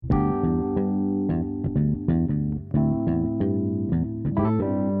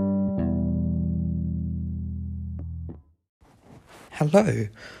Hello,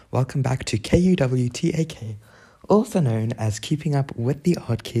 welcome back to KUWTAK, also known as Keeping Up with the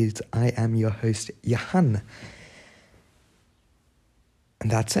Art Kids. I am your host, Johan. And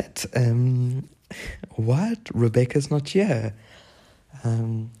that's it. What? Rebecca's not here.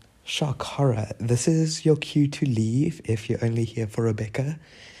 Shock, horror. This is your cue to leave if you're only here for Rebecca.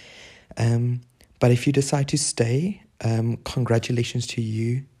 But if you decide to stay, congratulations to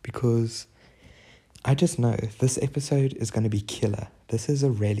you, because I just know this episode is going to be killer. This is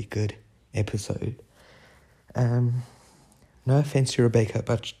a really good episode. No offense to Rebecca,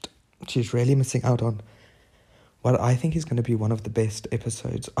 but she's really missing out on what I think is going to be one of the best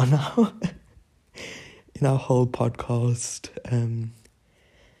episodes on in our whole podcast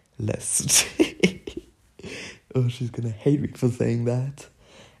list. Oh, she's going to hate me for saying that.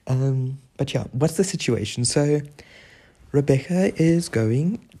 But yeah, what's the situation? So Rebecca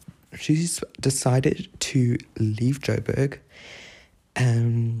she's decided to leave Joburg.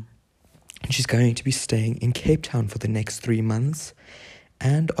 She's going to be staying in Cape Town for the next 3 months.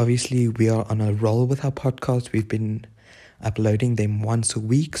 And obviously we are on a roll with our podcast. We've been uploading them once a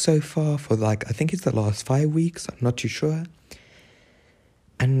week so far for I think it's the last 5 weeks. I'm not too sure.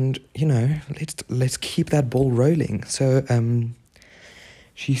 And, let's keep that ball rolling. So,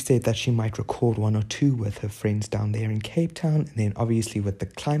 she said that she might record 1 or 2 with her friends down there in Cape Town. And then obviously with the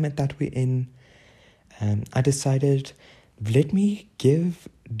climate that we're in, I decided, let me give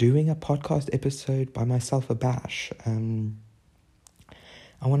doing a podcast episode by myself a bash.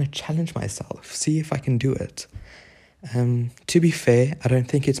 I want to challenge myself, see if I can do it. To be fair, I don't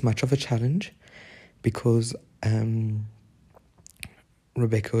think it's much of a challenge because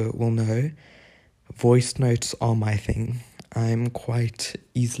Rebecca will know voice notes are my thing. I'm quite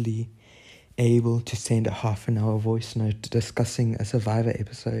easily able to send a half an hour voice note discussing a Survivor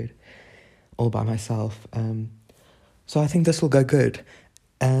episode all by myself. So I think this will go good.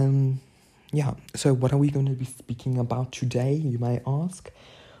 So what are we going to be speaking about today, you may ask?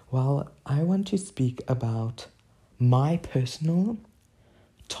 Well, I want to speak about my personal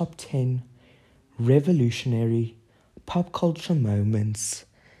top 10 revolutionary pop culture moments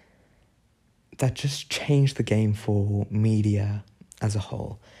that just changed the game for media as a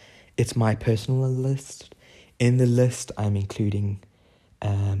whole. It's my personal list. In the list, I'm including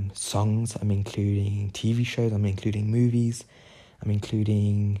songs, I'm including TV shows, I'm including movies,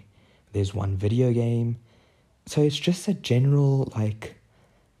 there's one video game. So it's just a general,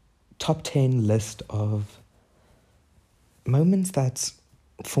 top 10 list of moments that,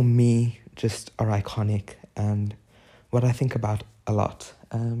 for me, just are iconic and what I think about a lot.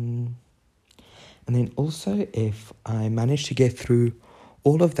 And then also, if I manage to get through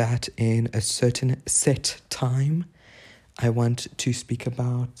all of that in a certain set time, I want to speak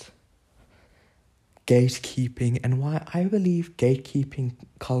about gatekeeping and why I believe gatekeeping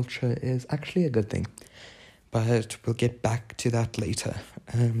culture is actually a good thing. But we'll get back to that later.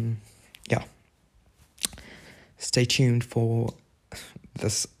 Stay tuned for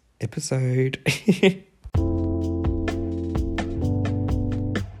this episode.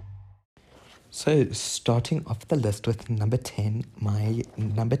 So, starting off the list with number 10, my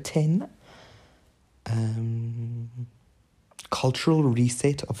number 10 cultural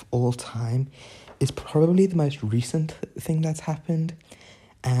reset of all time is probably the most recent thing that's happened.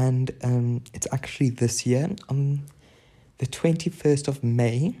 And it's actually this year, on the 21st of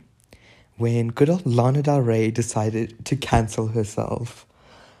May, when good old Lana Del Rey decided to cancel herself.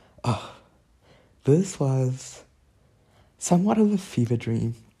 Oh, this was somewhat of a fever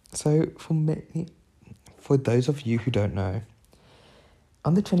dream. So for those of you who don't know,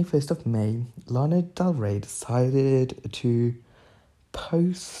 on the 21st of May, Lana Del Rey decided to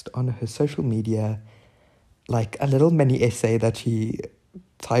post on her social media a little mini essay that she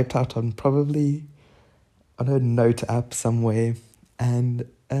typed out on probably on her note app somewhere. And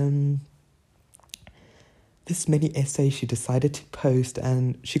this mini essay she decided to post,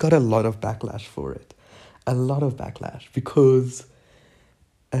 and she got a lot of backlash for it. A lot of backlash because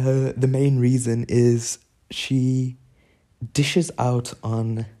the main reason is she dishes out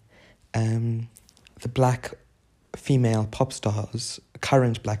on the black female pop stars,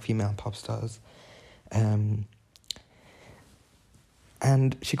 current black female pop stars. And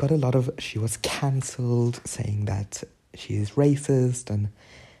she was cancelled, saying that she is racist, and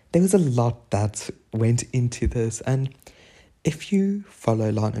there was a lot that went into this. And if you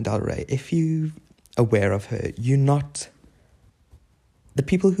follow Lana Del Rey, if you're aware of her, the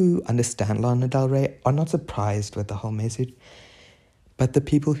people who understand Lana Del Rey are not surprised with the whole message, but the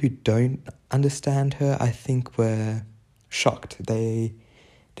people who don't understand her, I think, were shocked. They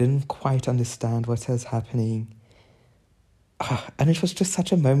didn't quite understand what was happening. and it was just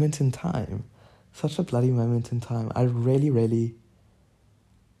such a moment in time. Such a bloody moment in time. I really, really...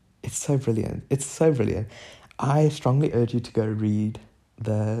 It's so brilliant. It's so brilliant. I strongly urge you to go read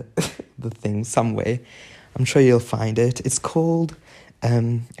the the thing somewhere. I'm sure you'll find it. It's called...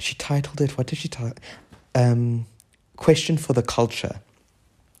 she titled it... What did she title? Question for the Culture.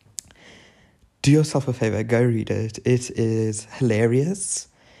 Do yourself a favor. Go read it. It is hilarious.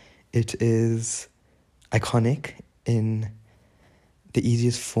 It is iconic in the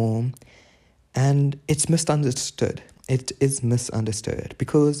easiest form. And it's misunderstood. It is misunderstood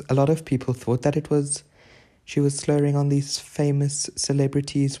because a lot of people thought that she was slurring on these famous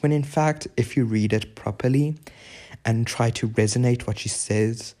celebrities, when in fact, if you read it properly and try to resonate what she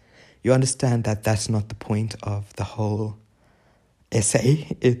says, you understand that that's not the point of the whole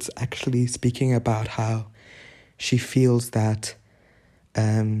essay. It's actually speaking about how she feels that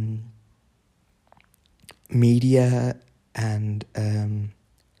media and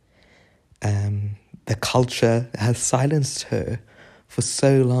the culture has silenced her for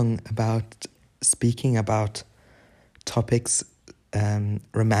so long about speaking about topics,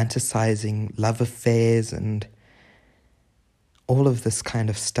 romanticizing love affairs and all of this kind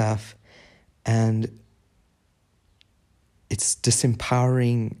of stuff. And it's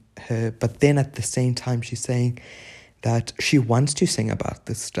disempowering her. But then at the same time, she's saying that she wants to sing about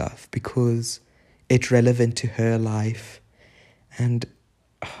this stuff because it's relevant to her life. And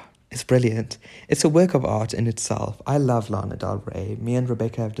it's brilliant. It's a work of art in itself. I love Lana Del Rey. Me and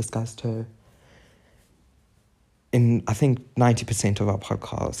Rebecca have discussed her in, I think, 90% of our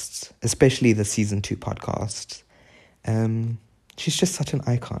podcasts, especially the season 2 podcasts. She's just such an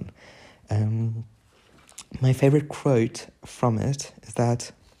icon. My favorite quote from it is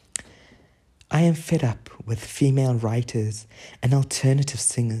that, "I am fed up with female writers and alternative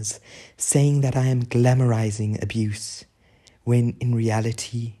singers saying that I am glamorizing abuse, when in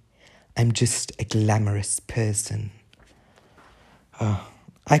reality, I'm just a glamorous person." Oh,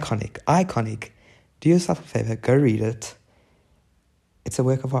 iconic. Do yourself a favor, go read it. It's a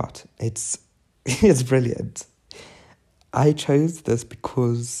work of art. It's brilliant. I chose this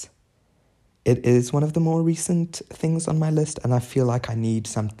because it is one of the more recent things on my list, and I feel like I need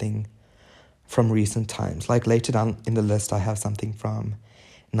something from recent times. Like later down in the list, I have something from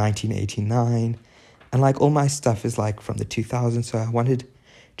 1989, and like all my stuff is like from the 2000s, so I wanted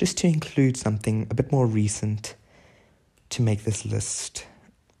just to include something a bit more recent to make this list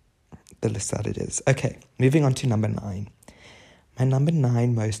the list that it is. Okay, moving on to number 9. My number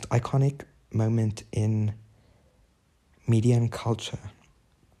 9 most iconic moment in media and culture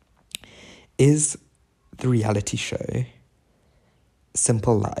is the reality show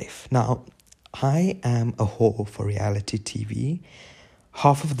Simple Life. Now, I am a whore for reality TV.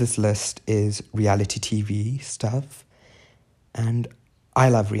 Half of this list is reality TV stuff, and I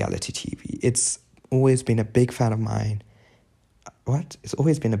love reality TV. It's always been a big fan of mine. What? It's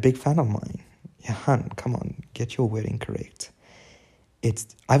always been a big fan of mine. Yeah, hun, come on, get your wording correct.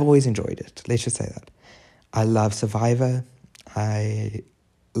 I've always enjoyed it. Let's just say that. I love Survivor. I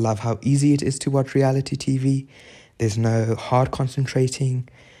love how easy it is to watch reality TV. There's no hard concentrating.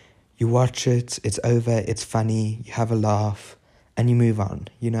 You watch it, it's over, it's funny, you have a laugh, and you move on,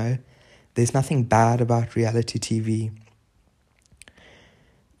 you know? There's nothing bad about reality TV.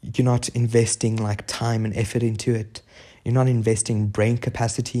 You're not investing like time and effort into it. You're not investing brain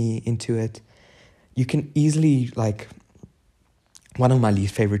capacity into it. You can easily, like, one of my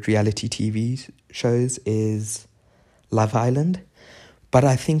least favorite reality TV shows is Love Island. But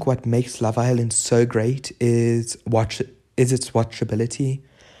I think what makes Love Island so great is its watchability,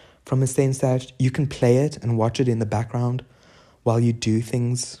 from a sense that you can play it and watch it in the background while you do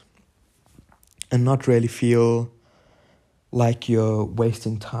things and not really feel like you're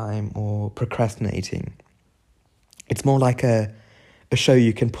wasting time or procrastinating. It's more like a show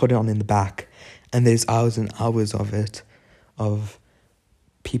you can put on in the back, and there's hours and hours of it, of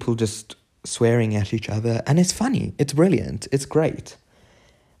people just swearing at each other, and it's funny, it's brilliant, it's great.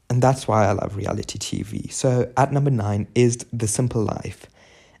 And that's why I love reality TV. So at number 9 is The Simple Life.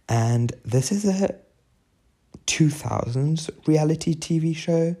 And this is a 2000s reality TV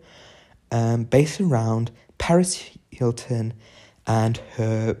show based around Paris Hilton and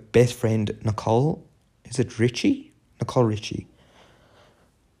her best friend Nicole. Is it Richie? Nicole Richie.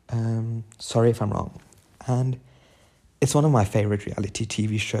 Sorry if I'm wrong. And it's one of my favorite reality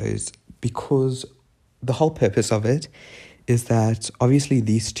TV shows because the whole purpose of it is that obviously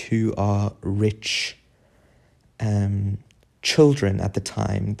these two are rich children at the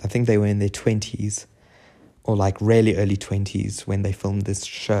time. I think they were in their 20s or like really early 20s when they filmed this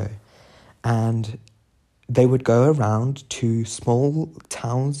show. And they would go around to small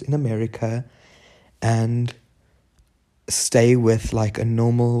towns in America and stay with like a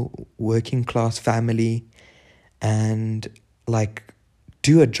normal working class family and like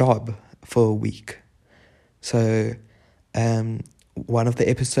do a job for a week. So one of the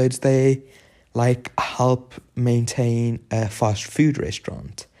episodes, they like help maintain a fast food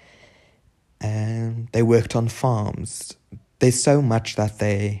restaurant, and they worked on farms. There's so much that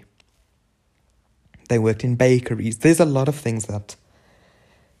they worked in bakeries. There's a lot of things that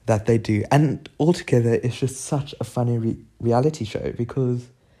they do, and altogether it's just such a funny reality show because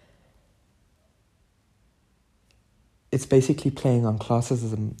it's basically playing on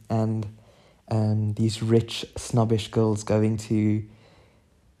classism and these rich, snobbish girls going to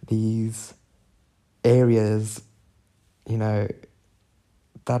these areas, you know,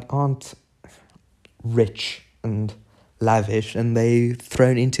 that aren't rich and lavish, and they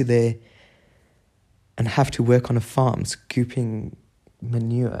thrown into there and have to work on a farm scooping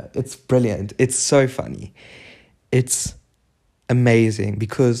manure. It's brilliant. It's so funny. It's amazing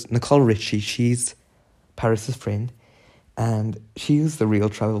because Nicole Richie, she's Paris's friend, and she's the real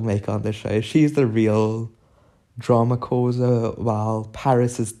troublemaker on the show. She's the real drama causer, while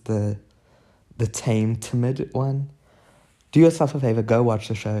Paris is the tame, timid one. Do yourself a favor, go watch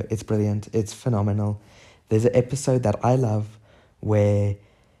the show. It's brilliant. It's phenomenal. There's an episode that I love where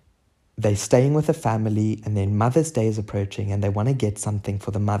they're staying with a family and then Mother's Day is approaching and they want to get something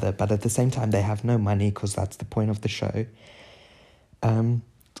for the mother, but at the same time they have no money because that's the point of the show.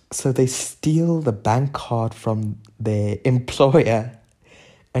 So they steal the bank card from their employer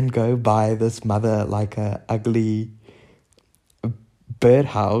and go buy this mother like a ugly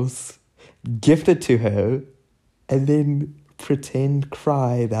birdhouse, gift it to her, and then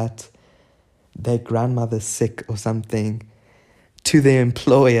cry that their grandmother's sick or something to their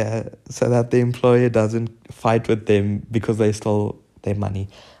employer so that the employer doesn't fight with them because they stole their money.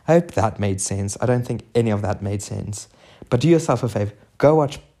 I hope that made sense. I don't think any of that made sense. But do yourself a favor, go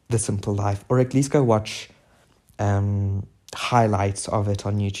watch The Simple Life, or at least go watch highlights of it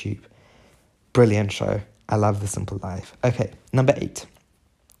on YouTube. Brilliant show. I love The Simple Life. Okay, number 8.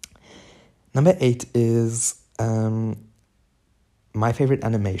 Number 8 is my favorite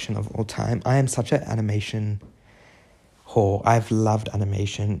animation of all time. I am such an animation whore. I've loved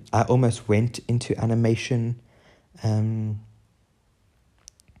animation. I almost went into animation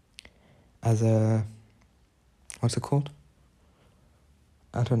as a, what's it called?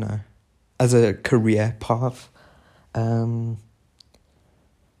 I don't know. As a career path. But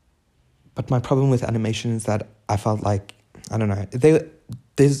my problem with animation is that I felt like, I don't know,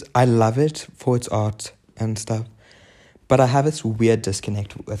 I love it for its art and stuff, but I have this weird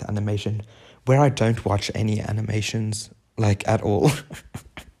disconnect with animation where I don't watch any animations, like, at all.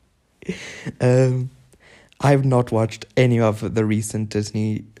 I've not watched any of the recent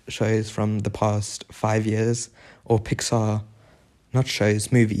Disney shows from the past 5 years, or Pixar, not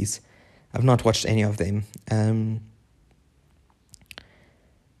shows, movies. I've not watched any of them.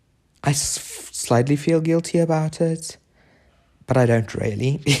 I slightly feel guilty about it, but I don't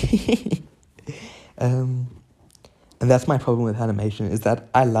really. And that's my problem with animation, is that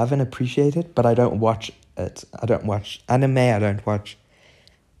I love and appreciate it, but I don't watch it. I don't watch anime, I don't watch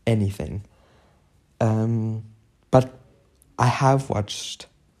anything. But I have watched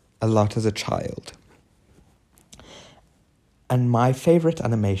a lot as a child. And my favorite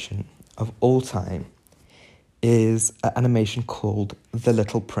animation of all time is an animation called The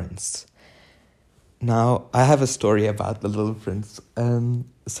Little Prince. Now, I have a story about The Little Prince.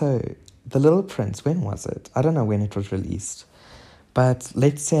 So, The Little Prince, when was it? I don't know when it was released. But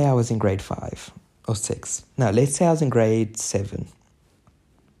let's say I was in grade 5 or 6. No, let's say I was in grade 7.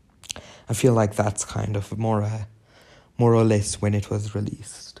 I feel like that's kind of more or less when it was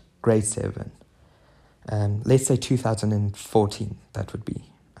released. Grade 7. Let's say 2014, that would be.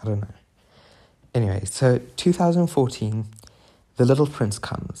 I don't know. Anyway, so 2014, The Little Prince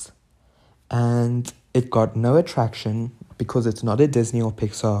comes. And it got no attraction because it's not a Disney or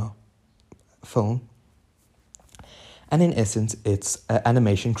Pixar film. And in essence, it's an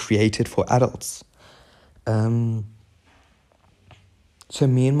animation created for adults. So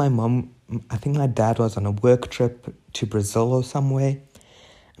me and my mom, I think my dad was on a work trip to Brazil or somewhere.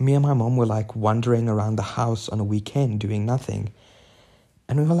 Me and my mom were like wandering around the house on a weekend doing nothing.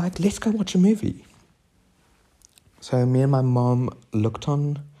 And we were like, let's go watch a movie. So me and my mom looked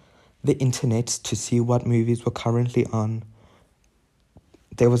on the internet to see what movies were currently on.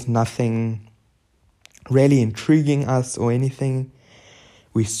 There was nothing really intriguing us or anything.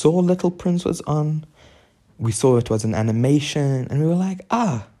 We saw Little Prince was on. We saw it was an animation. And we were like,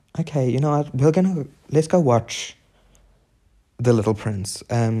 Okay, you know what? Let's go watch The Little Prince.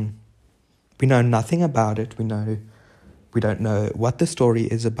 We know nothing about it. We don't know what the story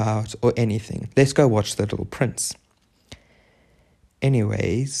is about or anything. Let's go watch The Little Prince.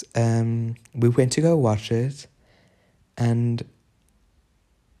 Anyways, we went to go watch it, and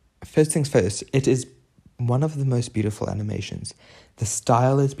first things first, it is one of the most beautiful animations. The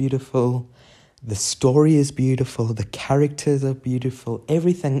style is beautiful, the story is beautiful, the characters are beautiful,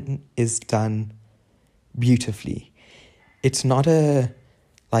 everything is done beautifully. It's not a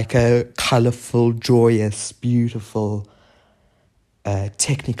colourful, joyous, beautiful,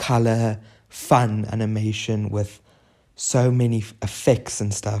 technicolor, fun animation with so many effects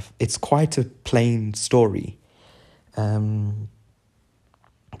and stuff. It's quite a plain story. That's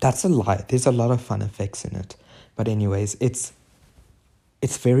a lie. There's a lot of fun effects in it. But anyways, it's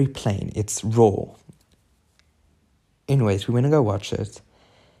very plain. It's raw. Anyways, we went to go watch it.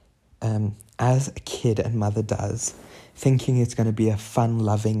 As a kid and mother does, thinking it's going to be a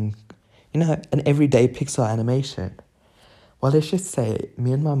fun-loving, an everyday Pixar animation. Well, let's just say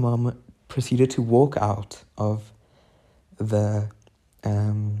me and my mom proceeded to walk out of the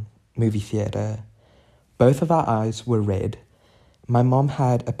movie theater. Both of our eyes were red. My mom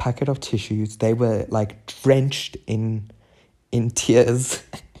had a packet of tissues. They were like drenched in tears.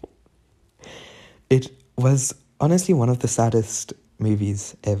 It was honestly one of the saddest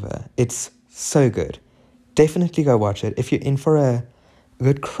movies ever. It's so good. Definitely go watch it. If you're in for a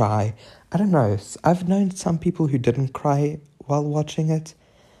good cry, I don't know. I've known some people who didn't cry while watching it.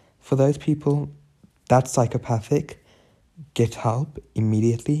 For those people, that's psychopathic. Get help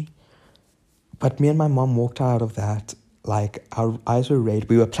immediately. But me and my mom walked out of that, like, our eyes were red.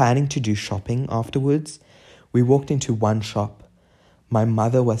 We were planning to do shopping afterwards. We walked into one shop. My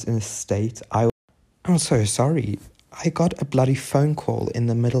mother was in a state. I'm so sorry. I got a bloody phone call in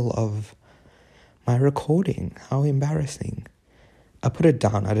the middle of my recording. How embarrassing. I put it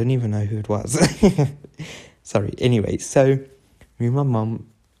down. I didn't even know who it was. Sorry. Anyway, so me and my mom,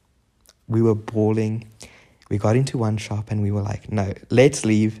 we were bawling. We got into one shop and we were like, no, let's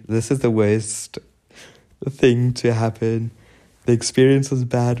leave. This is the worst thing to happen. The experience was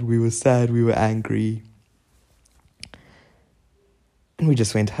bad. We were sad. We were angry. And we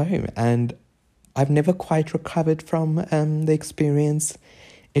just went home. And I've never quite recovered from the experience.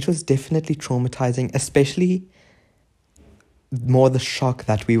 It was definitely traumatizing, especially more the shock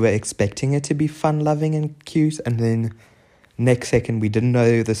that we were expecting it to be fun-loving and cute. And then next second, we didn't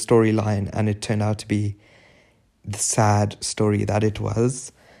know the storyline and it turned out to be the sad story that it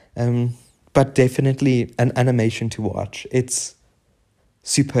was. But definitely an animation to watch. It's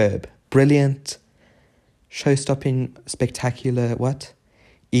superb, brilliant, show-stopping, spectacular. What?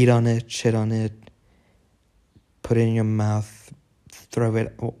 Eat on it, shit on it, put it in your mouth, throw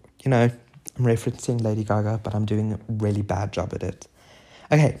it. I'm referencing Lady Gaga, but I'm doing a really bad job at it.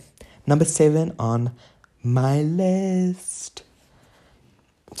 Okay, number 7 on my list.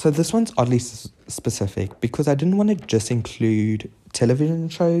 So this one's oddly specific because I didn't want to just include television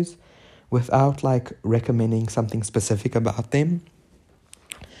shows without recommending something specific about them.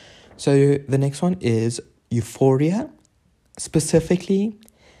 So the next one is Euphoria, specifically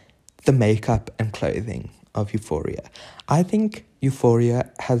the makeup and clothing of Euphoria. I think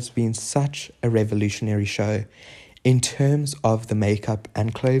Euphoria has been such a revolutionary show in terms of the makeup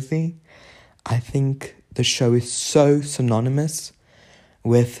and clothing. I think the show is so synonymous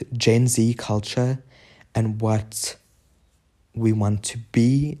with Gen Z culture and what we want to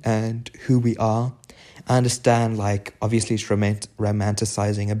be and who we are. I understand, obviously it's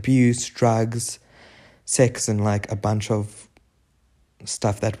romanticizing abuse, drugs, sex, and a bunch of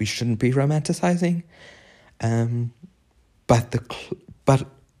stuff that we shouldn't be romanticizing. But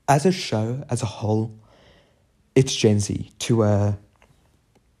as a show, as a whole, it's Gen Z to a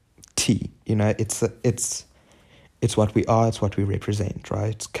T. It's what we are, it's what we represent, right?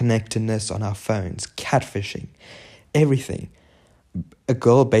 It's connectedness on our phones, catfishing, everything. A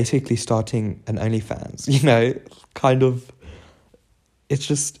girl basically starting an OnlyFans, kind of.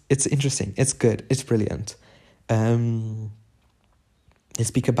 It's interesting, it's good, it's brilliant. They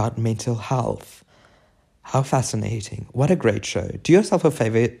speak about mental health. How fascinating. What a great show. Do yourself a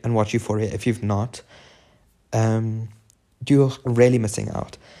favor and watch Euphoria if you've not. You're really missing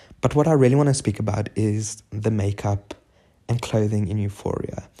out. But what I really want to speak about is the makeup and clothing in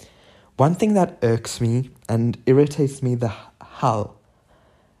Euphoria. One thing that irks me and irritates me the hell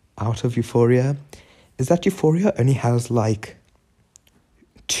out of Euphoria is that Euphoria only has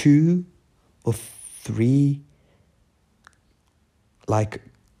 2 or 3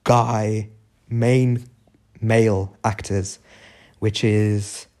 main male actors, which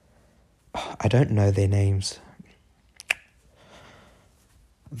is I don't know their names.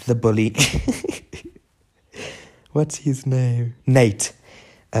 The bully. What's his name? Nate.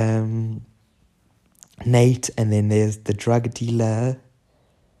 Nate, and then there's the drug dealer,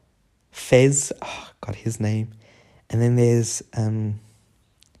 Fez. Oh, God, his name. And then there's the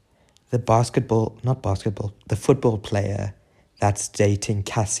the football player that's dating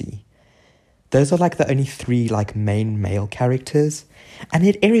Cassie. Those are like the only three like main male characters. And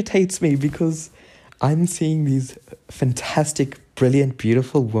it irritates me because I'm seeing these fantastic, brilliant,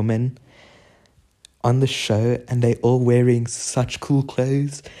 beautiful women on the show, and they're all wearing such cool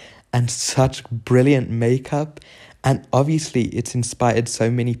clothes and such brilliant makeup. And obviously it's inspired so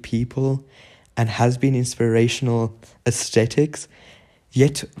many people and has been inspirational aesthetics.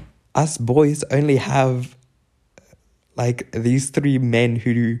 Yet us boys only have like these three men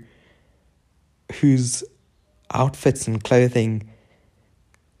whose outfits and clothing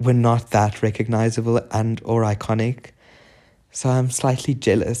were not that recognizable and or iconic. So I'm slightly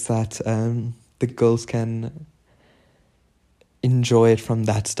jealous that the girls can enjoy it from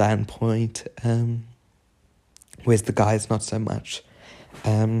that standpoint, whereas the guys not so much.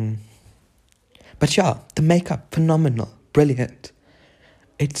 But yeah, the makeup, phenomenal, brilliant.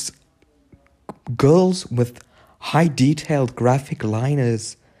 It's girls with high detailed graphic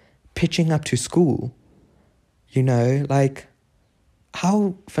liners pitching up to school. You know, like,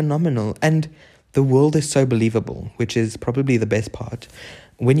 how phenomenal. And the world is so believable, which is probably the best part.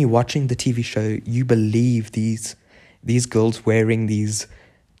 When you're watching the TV show, you believe these girls wearing these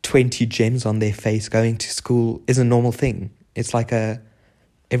 20 gems on their face going to school is a normal thing. It's like a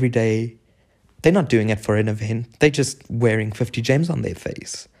everyday. They're not doing it for an event. They're just wearing 50 gems on their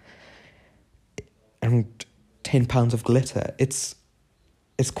face. And 10 pounds of glitter. It's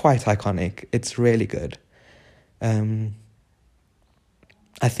quite iconic. It's really good. I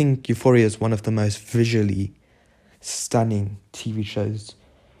think Euphoria is one of the most visually stunning TV shows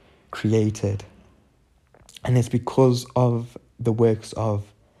created. And it's because of the works of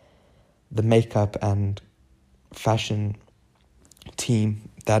the makeup and fashion team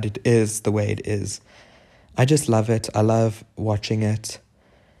that it is the way it is. I just love it. I love watching it.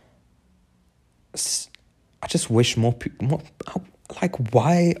 I just wish more like,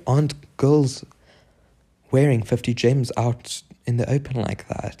 why aren't girls wearing 50 gems out in the open like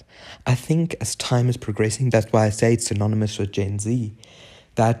that? I think as time is progressing, that's why I say it's synonymous with Gen Z,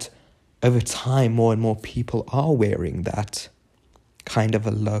 that over time more and more people are wearing that kind of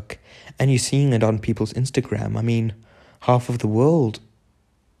a look, and you're seeing it on people's Instagram. I mean, half of the world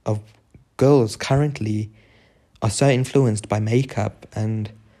of girls currently are so influenced by makeup,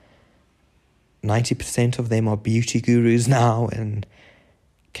 and 90% of them are beauty gurus now and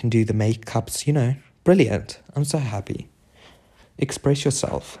can do the makeups, you know. Brilliant. I'm so happy. Express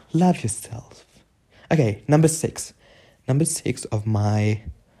yourself. Love yourself. Okay, number six. Number 6 of my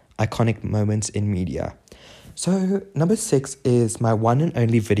iconic moments in media. So, number 6 is my one and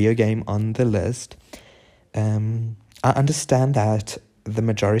only video game on the list. I understand that the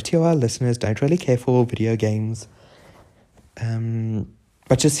majority of our listeners don't really care for video games.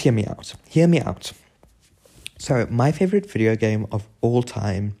 But just hear me out. Hear me out. So, my favorite video game of all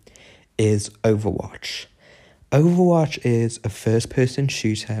time is Overwatch. Overwatch is a first-person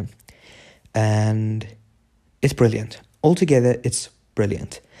shooter, and it's brilliant. Altogether, it's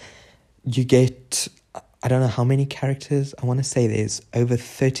brilliant. You get, I don't know how many characters. I want to say there's over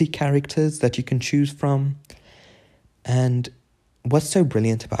 30 characters that you can choose from. And what's so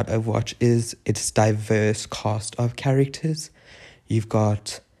brilliant about Overwatch is its diverse cast of characters. You've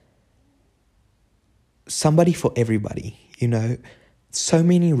got somebody for everybody, you know. So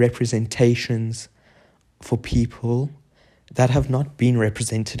many representations for people that have not been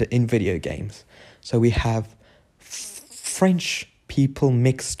represented in video games. So we have French people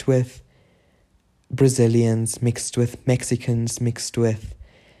mixed with Brazilians, mixed with Mexicans, mixed with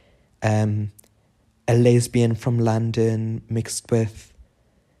a lesbian from London, mixed with,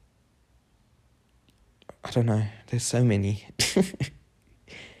 I don't know, there's so many.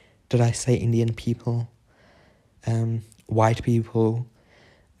 Did I say Indian people? White people.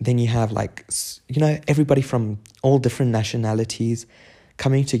 Then you have, like, you know, everybody from all different nationalities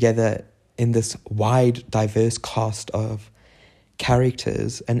coming together in this wide, diverse cast of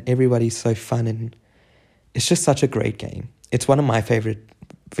characters, and everybody's so fun, and it's just such a great game. It's one of my favorite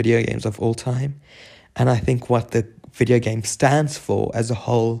video games of all time, and I think what the video game stands for as a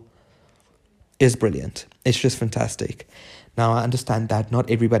whole is brilliant. It's just fantastic. Now, I understand that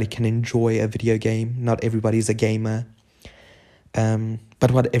not everybody can enjoy a video game. Not everybody's a gamer.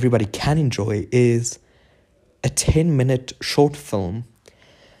 But what everybody can enjoy is a 10-minute short film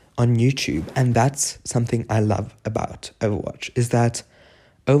on YouTube. And that's something I love about Overwatch, is that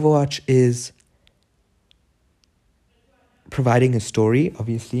Overwatch is providing a story,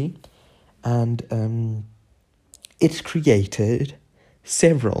 obviously, and it's created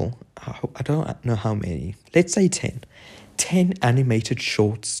several, I don't know how many, let's say 10 animated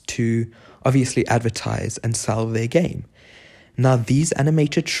shorts to obviously advertise and sell their game. Now, these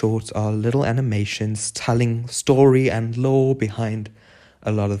animated shorts are little animations telling story and lore behind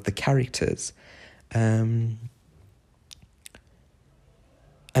a lot of the characters. And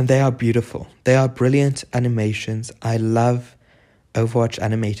they are beautiful. They are brilliant animations. I love Overwatch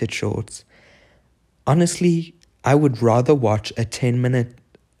animated shorts. Honestly, I would rather watch a 10-minute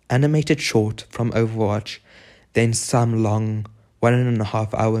animated short from Overwatch than some long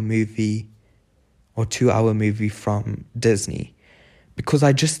 1.5 hour movie or 2 hour movie from Disney, because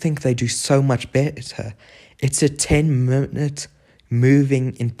I just think they do so much better. It's a 10-minute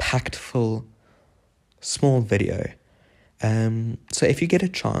moving, impactful, small video. So if you get a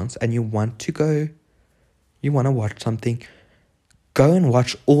chance and you want to watch something, go and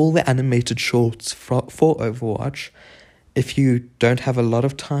watch all the animated shorts for Overwatch. If you don't have a lot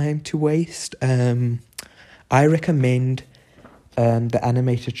of time to waste, I recommend the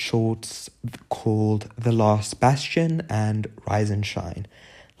animated shorts called The Last Bastion and Rise and Shine.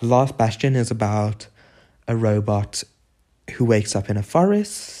 The Last Bastion is about a robot who wakes up in a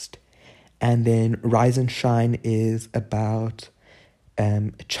forest, and then Rise and Shine is about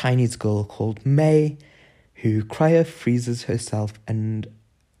a Chinese girl called Mei who cryo-freezes herself and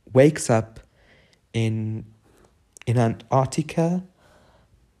wakes up in Antarctica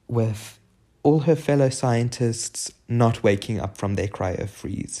with all her fellow scientists not waking up from their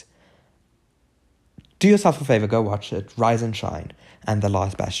cryo-freeze. Do yourself a favor, go watch it. Rise and Shine and The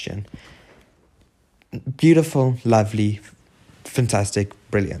Last Bastion. Beautiful, lovely, fantastic,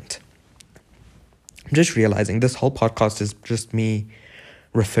 brilliant. I'm just realizing this whole podcast is just me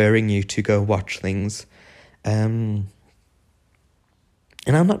referring you to go watch things. And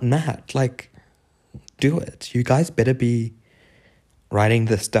I'm not mad. Like, do it. You guys better be writing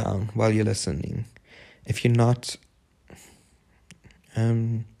this down while you're listening. If you're not,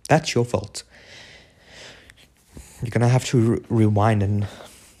 that's your fault. You're gonna have to rewind and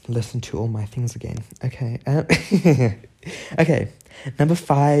listen to all my things again. Okay. Okay. Number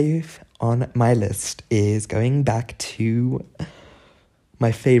 5 on my list is going back to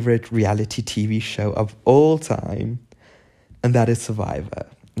my favorite reality TV show of all time, and that is Survivor.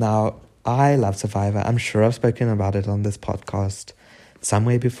 Now, I love Survivor. I'm sure I've spoken about it on this podcast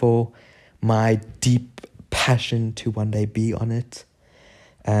somewhere before. My deep passion to one day be on it.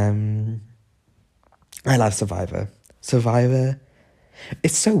 I love Survivor. Survivor,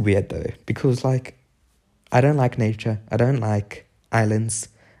 it's so weird though, because like, I don't like nature. I don't like islands.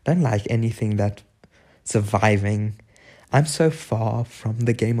 I don't like anything that surviving. I'm so far from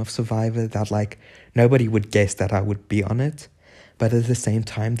the game of Survivor that like nobody would guess that I would be on it. But at the same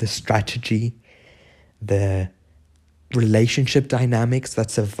time, the strategy, the relationship dynamics that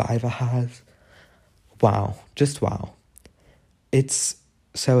Survivor has, wow, just wow. It's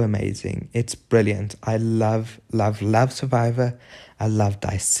so amazing. It's brilliant. I love Survivor. I love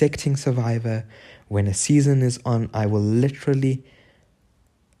dissecting Survivor. When a season is on, I will literally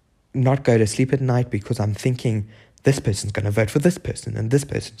not go to sleep at night because I'm thinking, this person's going to vote for this person and this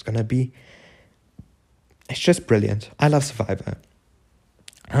person's going to be... It's just brilliant. I love Survivor.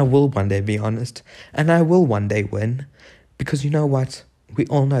 I will one day be honest, and I will one day win, because you know what? We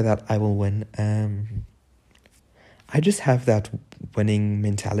all know that I will win. I just have that winning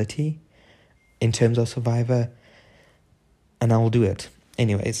mentality in terms of Survivor, and I will do it.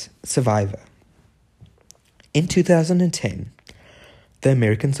 Anyways, Survivor. In 2010, the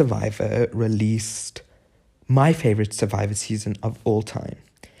American Survivor released my favorite Survivor season of all time,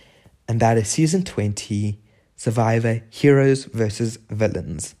 and that is season 20, Survivor Heroes vs.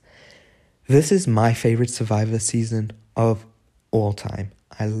 Villains. This is my favorite Survivor season of all time.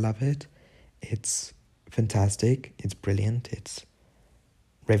 I love it. It's fantastic. It's brilliant. It's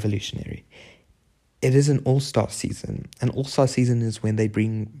revolutionary. It is an all-star season. An all-star season is when they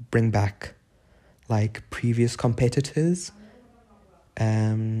bring back like previous competitors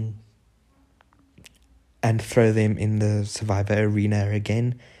and throw them in the Survivor arena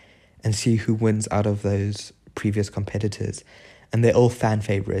again and see who wins out of those previous competitors. And they're all fan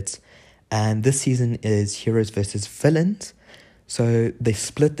favorites. And this season is Heroes versus Villains. So they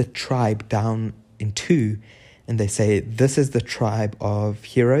split the tribe down in two, and they say this is the tribe of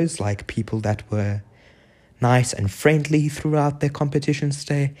heroes, like people that were nice and friendly throughout their competition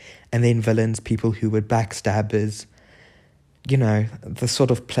stay, and then villains, people who were backstabbers the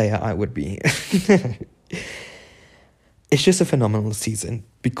sort of player I would be. It's just a phenomenal season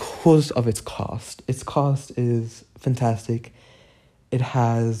because of its cast. Its cast is fantastic. It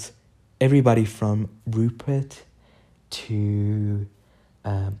has everybody from Rupert to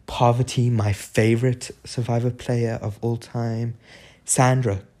Parvati, my favorite Survivor player of all time,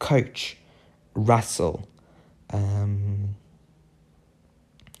 Sandra, Coach, Russell.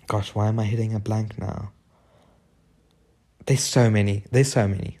 Gosh, why am I hitting a blank now? There's so many. There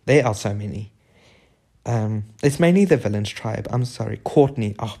are so many. It's mainly the villains tribe. I'm sorry.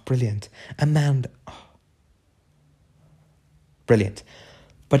 Courtney. Oh, brilliant. Amanda. Oh, brilliant.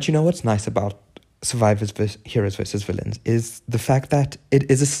 But you know what's nice about Heroes versus Villains is the fact that it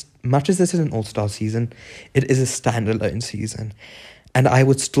is, much as this is an all-star season, it is a standalone season. And I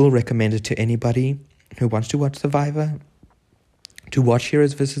would still recommend it to anybody who wants to watch Survivor, to watch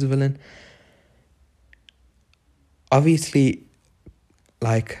Heroes versus Villain. Obviously,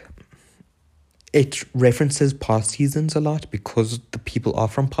 it references past seasons a lot because the people are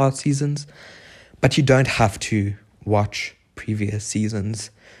from past seasons, but you don't have to watch previous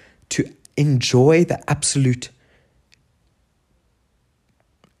seasons to enjoy the absolute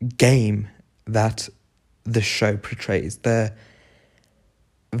game that the show portrays. The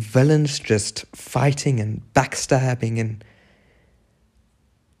villains just fighting and backstabbing and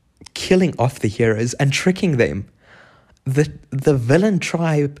killing off the heroes and tricking them. The villain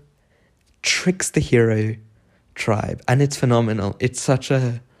tribe tricks the hero tribe, and it's phenomenal. It's such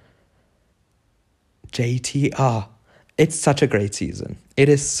a it's such a great season. It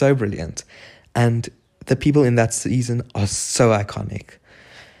is so brilliant, and the people in that season are so iconic.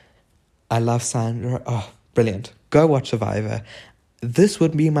 I love Sandra. Oh, brilliant. Go watch Survivor. This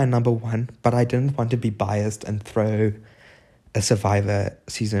would be my number one, but I didn't want to be biased and throw a Survivor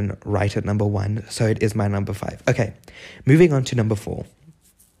season right at number one, so it is my number 5. Okay, moving on to number 4.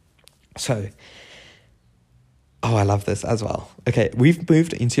 So, I love this as well. Okay, we've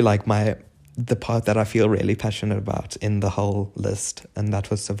moved into the part that I feel really passionate about in the whole list, and that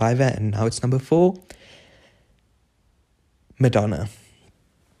was Survivor, and now it's number 4. Madonna.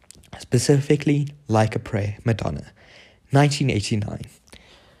 Specifically, Like a Prayer, Madonna. 1989.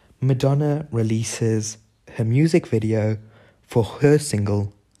 Madonna releases her music video for her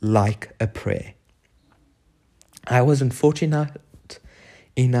single, Like a Prayer. I wasn't fortunate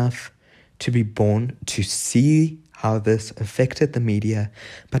enough to be born to see how this affected the media,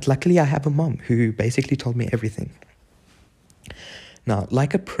 but luckily I have a mom who basically told me everything. Now,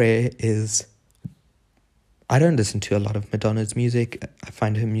 Like a Prayer is... I don't listen to a lot of Madonna's music. I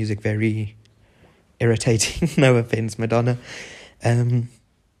find her music very irritating. No offense, Madonna.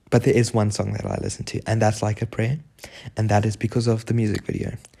 But there is one song that I listen to, and that's Like a Prayer, and that is because of the music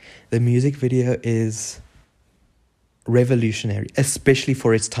video. The music video is revolutionary, especially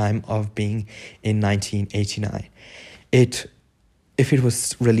for its time of being in 1989. If it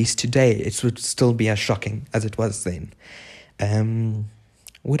was released today, it would still be as shocking as it was then.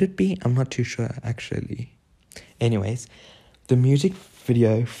 Would it be? I'm not too sure, actually. Anyways, the music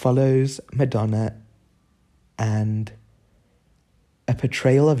video follows Madonna and a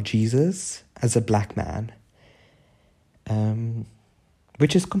portrayal of Jesus as a black man,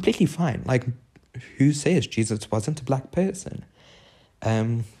 which is completely fine. Who says Jesus wasn't a black person?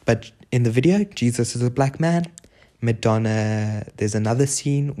 But in the video, Jesus is a black man. Madonna, there's another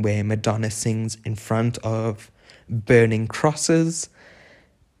scene where Madonna sings in front of burning crosses.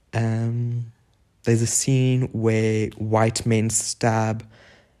 There's a scene where white men stab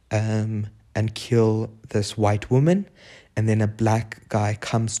and kill this white woman, and then a black guy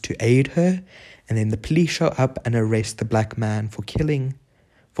comes to aid her, and then the police show up and arrest the black man for killing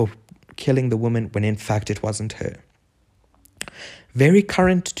the woman when in fact it wasn't her. Very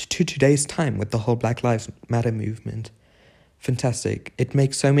current to today's time with the whole Black Lives Matter movement. Fantastic. It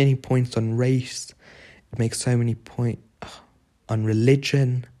makes so many points on race. It makes so many points on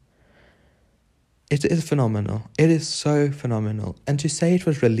religion. It is phenomenal. It is so phenomenal. And to say it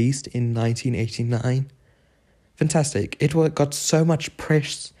was released in 1989, fantastic. It got so much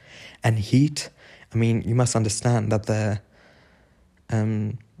press and heat. I mean, you must understand that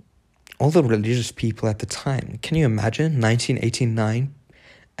all the religious people at the time, can you imagine 1989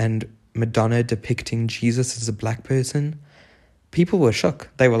 and Madonna depicting Jesus as a black person? People were shook.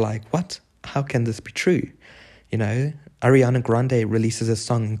 They were like, what? How can this be true? Ariana Grande releases a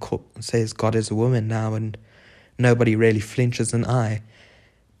song and says God is a woman now, and nobody really flinches an eye.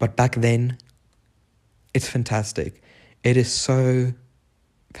 But back then, it's fantastic. It is so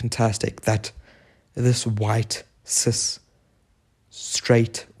fantastic that this white, cis,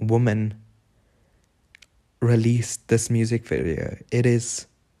 straight woman released this music video, it is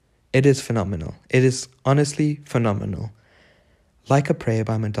phenomenal. It is honestly phenomenal. Like a Prayer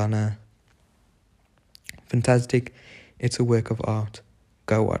by Madonna. Fantastic. It's a work of art.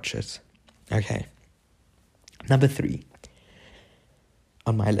 Go watch it. Okay. Number 3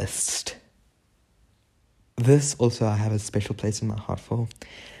 on my list. This also I have a special place in my heart for.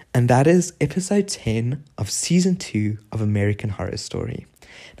 And that is episode 10 of season 2 of American Horror Story.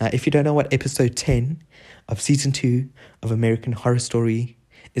 Now, if you don't know what episode 10 of season 2 of American Horror Story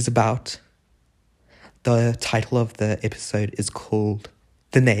is about, the title of the episode is called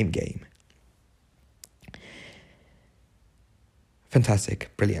The Name Game.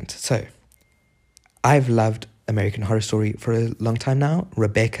 Fantastic. Brilliant. So, I've loved American Horror Story for a long time now.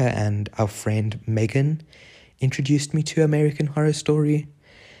 Rebecca and our friend Megan introduced me to American Horror Story,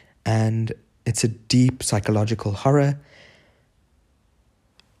 and it's a deep psychological horror.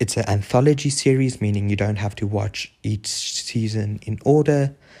 It's an anthology series, meaning you don't have to watch each season in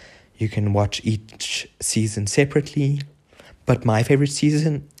order. You can watch each season separately. But my favorite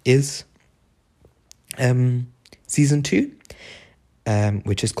season is season 2,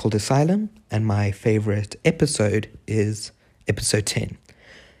 which is called Asylum. And my favorite episode is episode 10.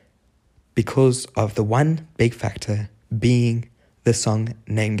 Because of the one big factor being the song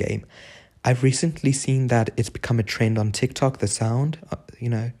Name Game. I've recently seen that it's become a trend on TikTok, the sound,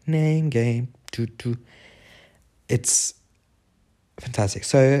 Name Game, It's fantastic.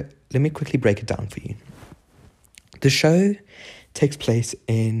 So let me quickly break it down for you. The show takes place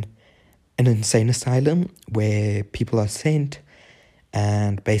in an insane asylum where people are sent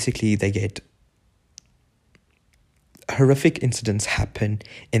and basically they get horrific incidents happen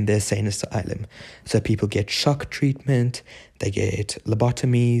in the insane asylum. So people get shock treatment, they get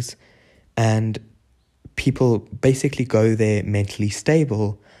lobotomies, and people basically go there mentally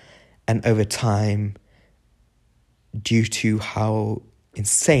stable. And over time, due to how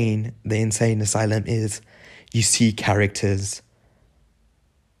insane the insane asylum is, you see characters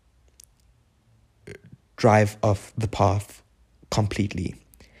drive off the path completely.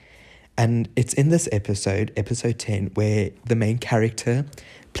 And it's in this episode 10, where the main character,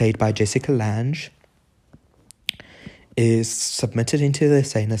 played by Jessica Lange, is submitted into the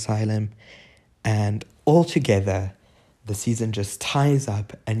insane asylum, and altogether the season just ties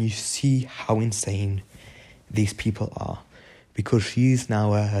up and you see how insane these people are, because she's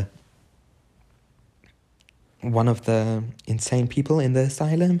now one of the insane people in the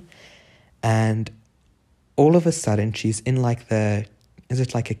asylum, and all of a sudden she's in is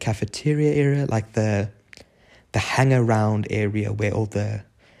it like a cafeteria area, like the hang around area where all the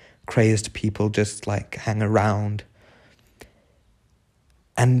crazed people just like hang around.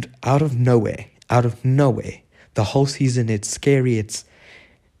 And out of nowhere, the whole season, it's scary, it's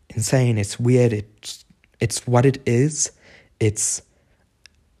insane, it's weird, it's what it is. It's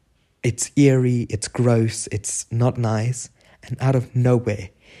eerie, it's gross, it's not nice. And out of nowhere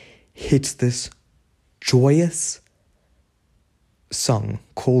hits this joyous song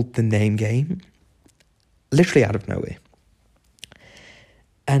called The Name Game, literally out of nowhere.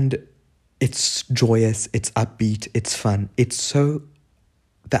 And it's joyous, it's upbeat, it's fun.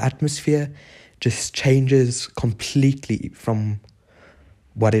 The atmosphere just changes completely from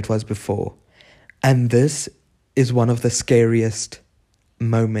what it was before. And this is one of the scariest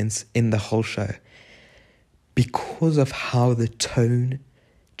moments in the whole show, because of how the tone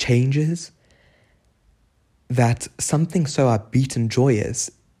changes, that something so upbeat and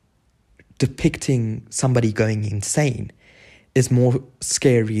joyous depicting somebody going insane is more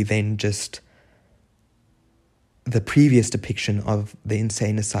scary than just the previous depiction of the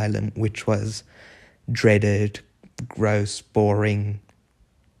insane asylum, which was dreaded, gross, boring,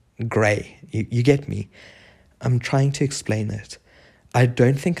 grey. You get me? I'm trying to explain it. I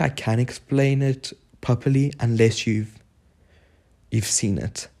don't think I can explain it properly unless you've seen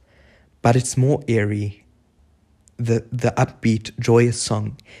it. But it's more eerie. The upbeat, joyous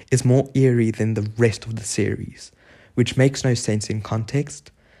song is more eerie than the rest of the series, which makes no sense in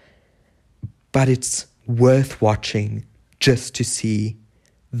context, but it's worth watching just to see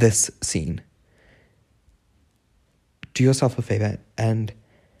this scene. Do yourself a favor, and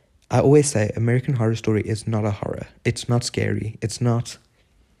I always say American Horror Story is not a horror. It's not scary. It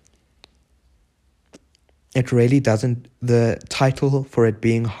really doesn't, the title for it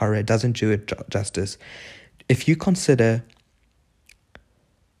being horror doesn't do it justice. If you consider,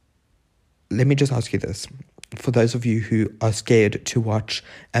 let me just ask you this, for those of you who are scared to watch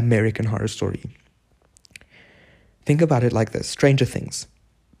American Horror Story, think about it like this: Stranger Things.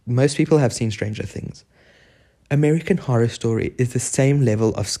 Most people have seen Stranger Things. American Horror Story is the same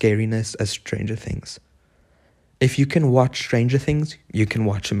level of scariness as Stranger Things. if you can watch Stranger Things, you can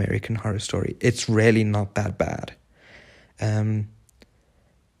watch American Horror Story. It's really not that bad.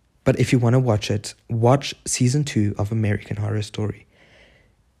 But if you want to watch it, watch season 2 of American Horror Story.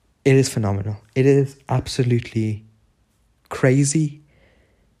 It is phenomenal. It is absolutely crazy.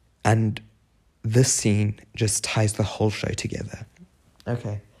 And this scene just ties the whole show together.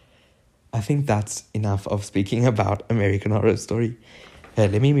 Okay. I think that's enough of speaking about American Horror Story.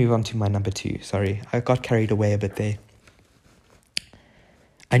 Let me move on to my number 2. Sorry, I got carried away a bit there.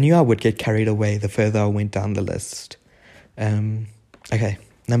 I knew I would get carried away the further I went down the list. Okay,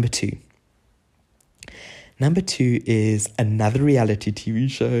 number 2. Number 2 is another reality TV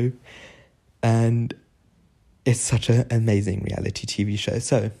show. And it's such an amazing reality TV show.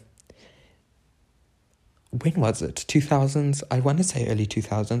 So, when was it? 2000s? I want to say early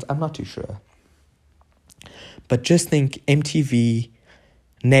 2000s. I'm not too sure. But just think MTV,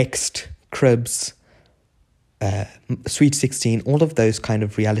 Next, Cribs, Sweet 16, all of those kind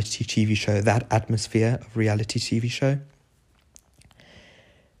of reality TV show, that atmosphere of reality TV show.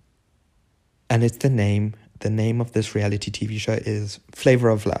 And it's the name of this reality TV show is Flavor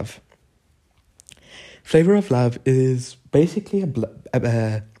of Love. Flavor of Love is basically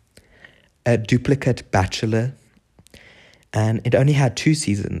a duplicate Bachelor, and it only had 2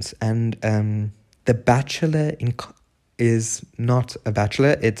 seasons, and the Bachelor is not a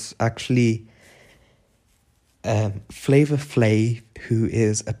bachelor, it's actually Flavor Flav, who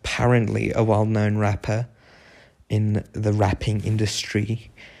is apparently a well-known rapper in the rapping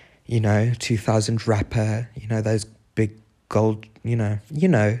industry, 2000 rapper, those big gold, you know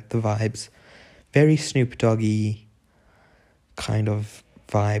the vibes, very Snoop Doggy kind of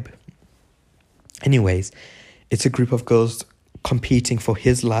vibe. Anyways, it's a group of girls competing for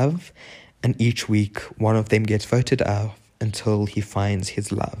his love, and each week one of them gets voted out until he finds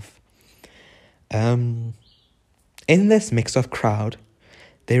his love. In this mixed up crowd,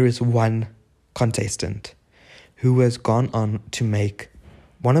 there is one contestant who has gone on to make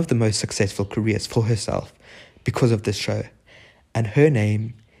one of the most successful careers for herself because of this show, and her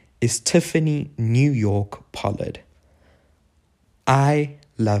name is Tiffany New York Pollard. I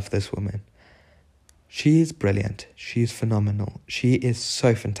love this woman. She is brilliant. She is phenomenal. She is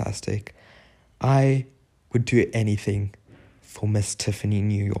so fantastic. I would do anything for Miss Tiffany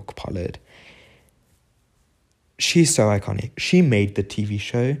New York Pollard. She's so iconic. She made the TV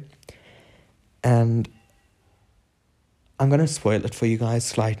show, and I'm going to spoil it for you guys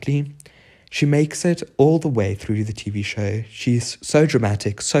slightly. She makes it all the way through the TV show. She's so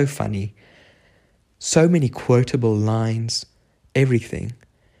dramatic, so funny, so many quotable lines, everything.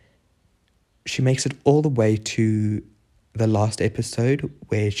 She makes it all the way to the last episode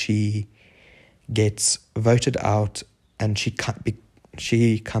where she gets voted out and she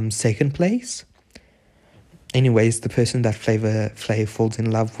comes second place. Anyways, the person that Flavor Flav falls in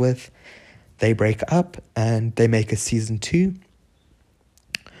love with, they break up and they make a season 2.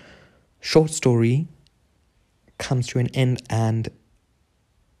 Short story comes to an end, and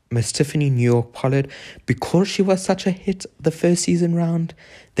Miss Tiffany New York Pollard, because she was such a hit the first season round,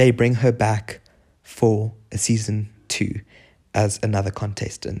 they bring her back for a season 2 as another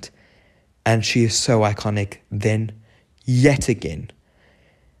contestant. And she is so iconic then, yet again.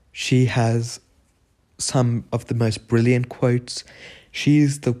 She has some of the most brilliant quotes.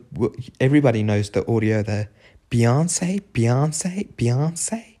 Everybody knows the audio, the Beyonce.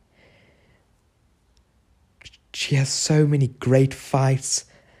 She has so many great fights.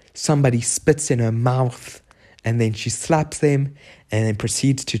 Somebody spits in her mouth and then she slaps them and then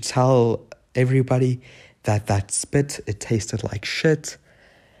proceeds to tell everybody that spit, it tasted like shit.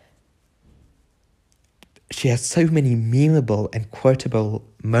 She has so many memeable and quotable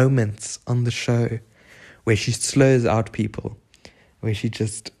moments on the show where she slurs out people, where she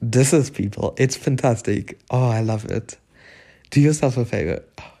just disses people. It's fantastic. Oh, I love it. Do yourself a favor.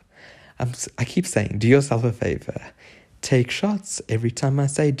 I keep saying, do yourself a favor. Take shots every time I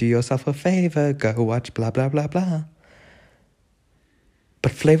say, do yourself a favor. Go watch blah, blah, blah, blah.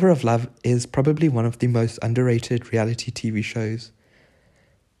 But Flavor of Love is probably one of the most underrated reality TV shows.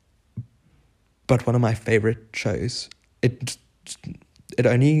 But one of my favorite shows. It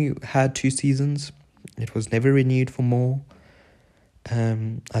only had 2 seasons. It was never renewed for more.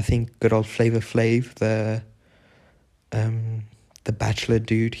 I think good old Flavor Flav, the Bachelor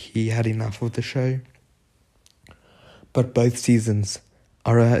dude, he had enough of the show. But both seasons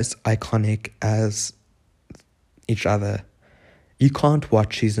are as iconic as each other. You can't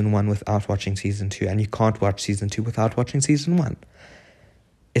watch season 1 without watching season 2, and you can't watch season 2 without watching season 1.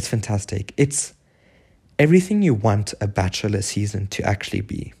 It's fantastic. It's everything you want a Bachelor season to actually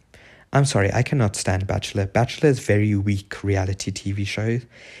be. I'm sorry, I cannot stand Bachelor. Bachelor is very weak reality TV show.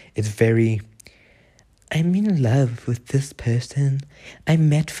 It's very, I'm in love with this person I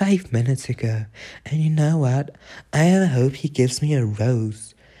met 5 minutes ago. And you know what? I hope he gives me a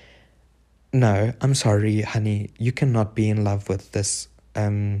rose. No, I'm sorry, honey. You cannot be in love with this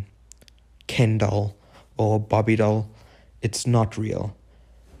Ken doll or Barbie doll. It's not real.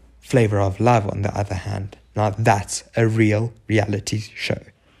 Flavor of Love, on the other hand, now that's a real reality show.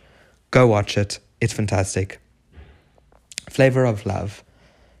 Go watch it. It's fantastic. Flavor of Love.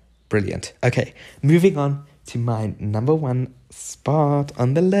 Brilliant. Okay, moving on to my number 1 spot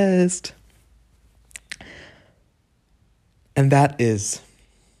on the list. And that is,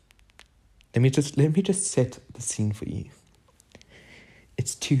 let me just set the scene for you.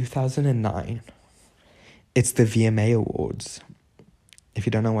 It's 2009. It's the VMA Awards. If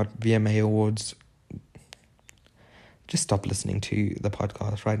you don't know what VMA Awards, just stop listening to the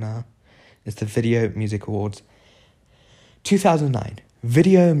podcast right now. It's the Video Music Awards. 2009,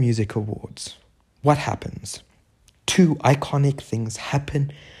 Video Music Awards. What happens? 2 iconic things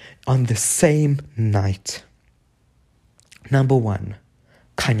happen on the same night. Number 1,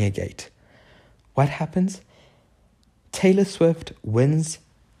 Kanye Gate. What happens? Taylor Swift wins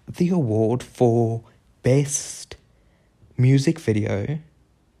the award for Best Music Video.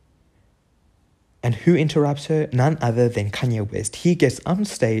 And who interrupts her? None other than Kanye West. He gets on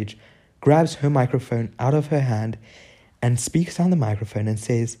stage, grabs her microphone out of her hand, and speaks down the microphone and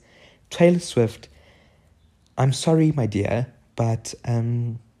says, Taylor Swift, I'm sorry, my dear, but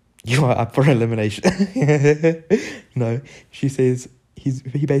you are up for elimination. No, she says,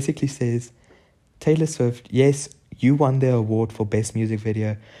 he basically says, Taylor Swift, yes, you won the award for Best Music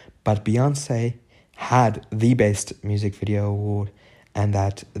Video, but Beyonce had the Best Music Video award, and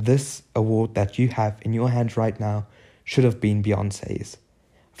that this award that you have in your hands right now should have been Beyonce's.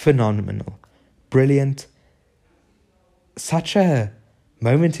 Phenomenal. Brilliant. Such a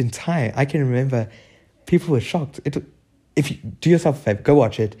moment in time. I can remember people were shocked. If you do yourself a favor, go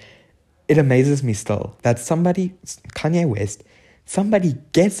watch it. It amazes me still that somebody, Kanye West, somebody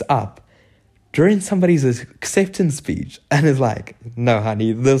gets up during somebody's acceptance speech and is like, no,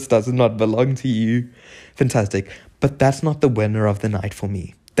 honey, this does not belong to you. Fantastic. But that's not the winner of the night for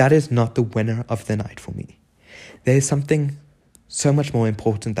me. That is not the winner of the night for me. There is something so much more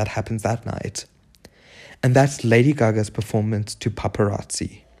important that happens that night. And that's Lady Gaga's performance to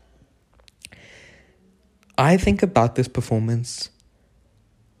Paparazzi. I think about this performance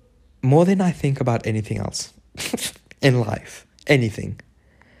more than I think about anything else in life. Anything.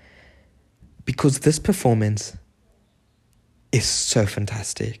 Because this performance is so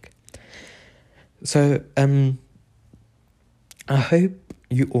fantastic. So, I hope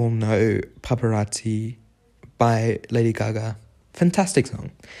you all know Paparazzi by Lady Gaga. Fantastic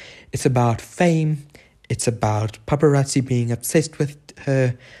song. It's about fame. It's about paparazzi being obsessed with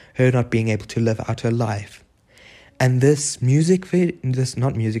her not being able to live out her life. And this her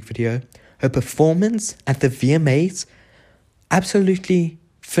performance at the VMAs, absolutely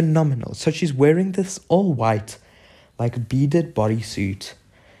phenomenal. So she's wearing this all white, like beaded bodysuit.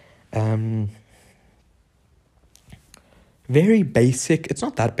 Very basic. It's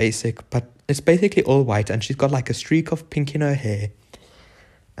not that basic, but it's basically all white. And she's got like a streak of pink in her hair.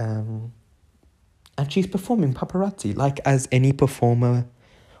 And she's performing Paparazzi like as any performer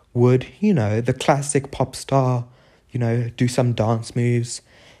would. You know, the classic pop star, you know, do some dance moves.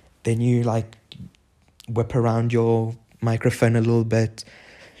 Then you like whip around your microphone a little bit.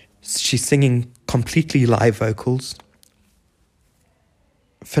 She's singing completely live vocals.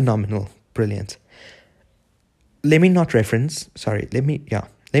 Phenomenal. Brilliant. Let me reference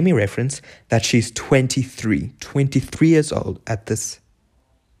that she's 23 years old at this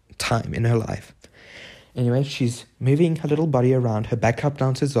time in her life. Anyway, she's moving her little body around. Her backup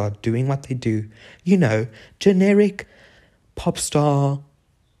dancers are doing what they do. You know, generic pop star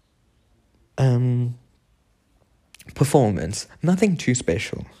performance. Nothing too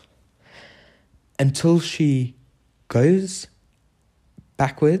special. Until she goes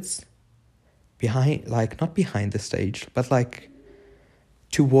backwards, not behind the stage, but like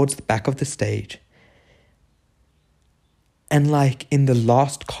towards the back of the stage. And like in the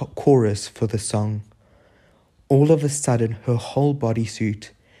last chorus for the song, all of a sudden her whole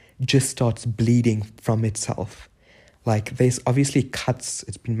bodysuit just starts bleeding from itself. Like there's obviously cuts,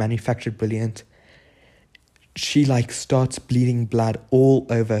 it's been manufactured brilliant. She like starts bleeding blood all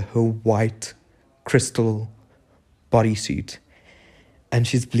over her white crystal bodysuit. And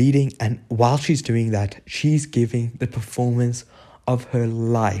she's bleeding, and while she's doing that, she's giving the performance of her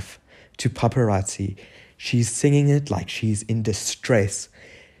life to Paparazzi. She's singing it like she's in distress.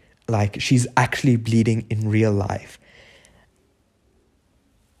 Like, she's actually bleeding in real life.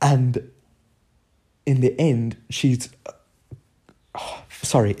 And in the end, she's...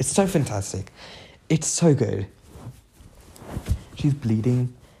 sorry, it's so fantastic. It's so good. She's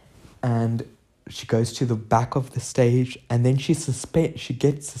bleeding, and she goes to the back of the stage, and then she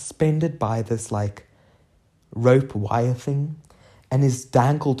gets suspended by this, like, rope wire thing, and is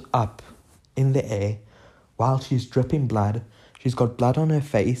dangled up in the air while she's dripping blood. She's got blood on her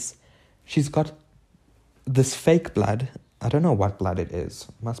face. She's got this fake blood. I don't know what blood it is.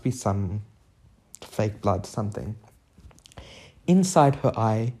 Must be some fake blood, something. Inside her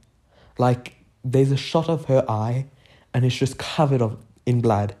eye, like, there's a shot of her eye, and it's just covered in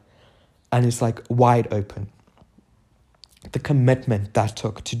blood, and it's, like, wide open. The commitment that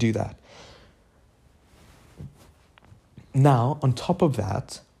took to do that. Now, on top of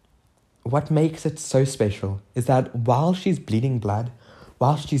that, what makes it so special is that while she's bleeding blood,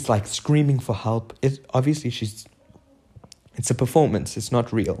 while she's, like, screaming for help, it's a performance, it's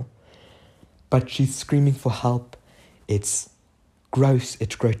not real. But she's screaming for help. It's gross,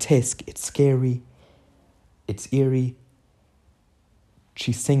 it's grotesque, it's scary, it's eerie.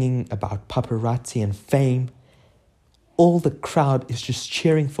 She's singing about paparazzi and fame. All the crowd is just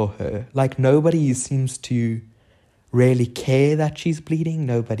cheering for her. Like, nobody seems to really care that she's bleeding.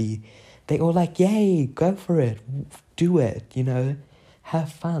 They all like, yay, go for it, do it, you know,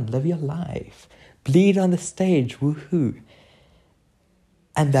 have fun, live your life, bleed on the stage, woohoo.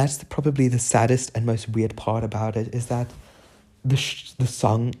 And that's probably the saddest and most weird part about it, is that the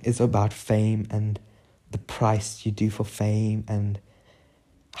song is about fame and the price you do for fame and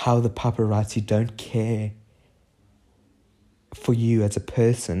how the paparazzi don't care for you as a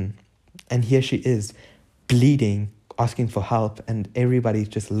person. And here she is, bleeding, asking for help, and everybody's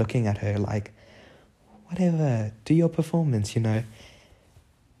just looking at her like, whatever, do your performance, you know.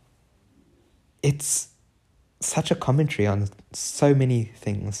 It's such a commentary on so many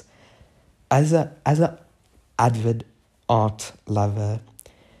things. As a avid art lover,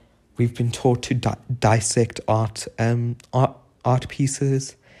 we've been taught to dissect art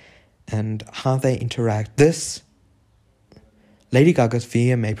pieces and how they interact. This Lady Gaga's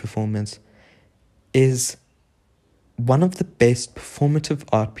VMA performance is one of the best performative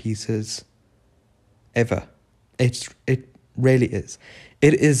art pieces ever. It really is.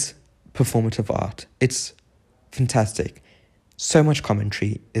 It is performative art. It's fantastic. So much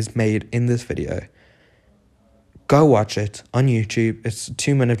commentary is made in this video. Go watch it on YouTube. It's a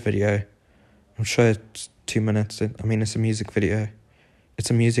 2-minute video. I'm sure it's 2 minutes. I mean, it's a music video. It's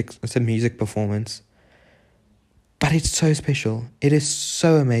a music performance. But it's so special. It is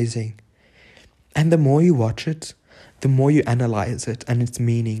so amazing. And the more you watch it, the more you analyze it and its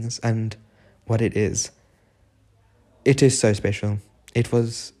meanings and what it is. It is so special. It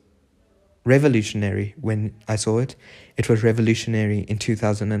was revolutionary when I saw it. It was revolutionary in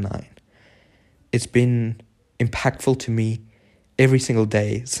 2009. It's been impactful to me every single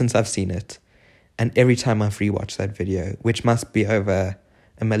day since I've seen it. And every time I've rewatched that video, which must be over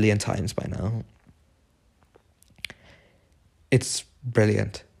 1 million times by now. It's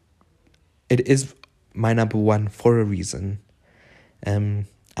brilliant. It is my number one for a reason. I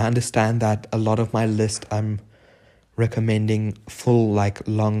understand that a lot of my list, I'm recommending full, like,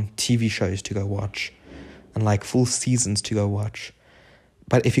 long TV shows to go watch and, like, full seasons to go watch.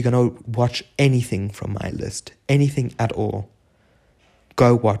 But if you're going to watch anything from my list, anything at all,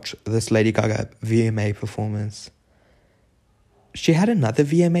 go watch this Lady Gaga VMA performance. She had another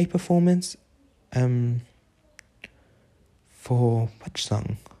VMA performance for which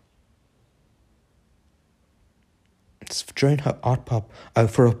song? It's during her art pop. Oh,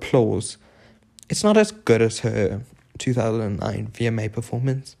 for Applause. It's not as good as her 2009 VMA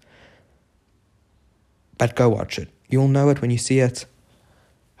performance. But go watch it. You'll know it when you see it.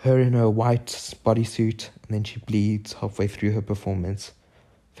 Her in her white bodysuit, and then she bleeds halfway through her performance.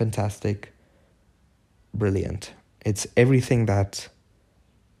 Fantastic. Brilliant. It's everything that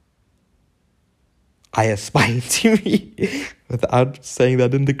I aspire to be without saying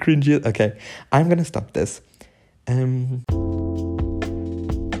that in the cringy. Okay, I'm going to stop this.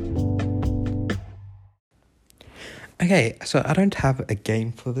 Okay, so I don't have a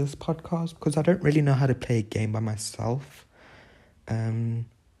game for this podcast because I don't really know how to play a game by myself.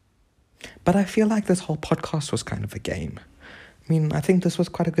 But I feel like this whole podcast was kind of a game. I mean, I think this was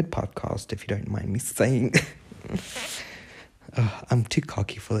quite a good podcast, if you don't mind me saying. I'm too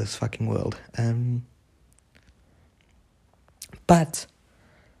cocky for this fucking world. But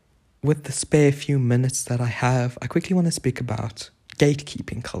with the spare few minutes that I have, I quickly want to speak about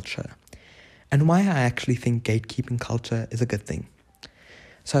gatekeeping culture and why I actually think gatekeeping culture is a good thing.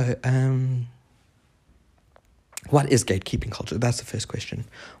 So, what is gatekeeping culture? That's the first question.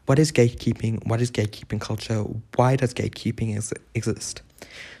 What is gatekeeping? What is gatekeeping culture? Why does gatekeeping exist?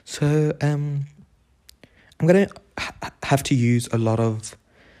 So, I'm going to have to use a lot of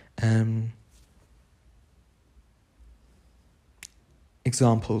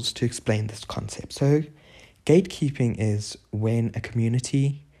examples to explain this concept. So, gatekeeping is when a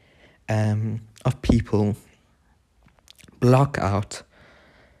community of people block out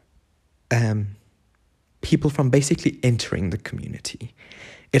people from basically entering the community.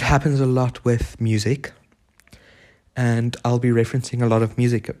 It happens a lot with music, and I'll be referencing a lot of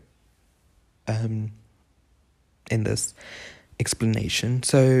music in this explanation.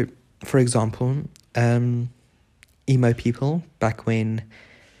 So, for example, emo people, back when,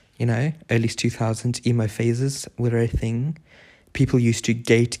 early 2000s, emo phases were a thing. People used to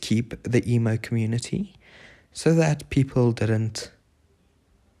gatekeep the emo community so that people didn't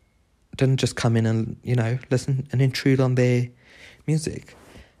just come in and, listen and intrude on their music.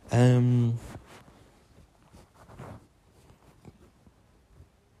 I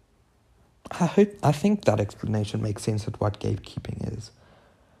think that explanation makes sense of what gatekeeping is.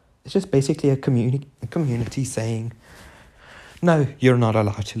 It's just basically a community saying, no, you're not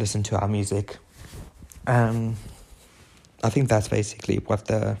allowed to listen to our music. I think that's basically what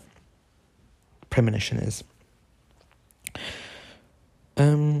the premonition is.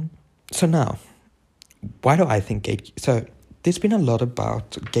 So now, why do I think So there's been a lot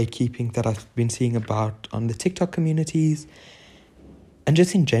about gatekeeping that I've been seeing about on the TikTok communities, and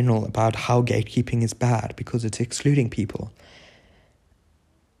just in general about how gatekeeping is bad because it's excluding people.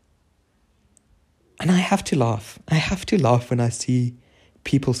 And I have to laugh. I have to laugh when I see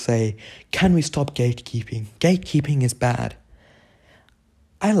people say, can we stop gatekeeping? Gatekeeping is bad.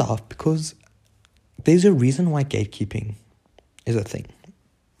 I laugh because there's a reason why gatekeeping is a thing.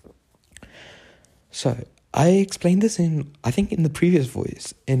 So I explained this in our previous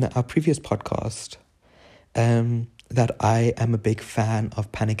podcast, that I am a big fan of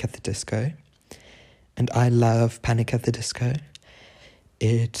Panic at the Disco, and I love Panic at the Disco.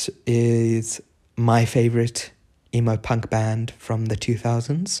 It is my favorite emo punk band from the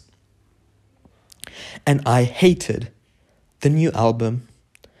 2000s, and I hated the new album,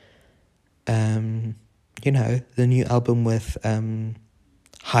 the new album with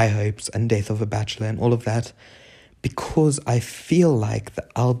High Hopes and Death of a Bachelor and all of that, because I feel like the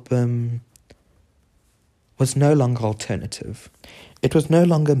album was no longer alternative. It was no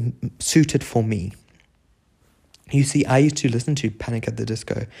longer suited for me. You see, I used to listen to Panic at the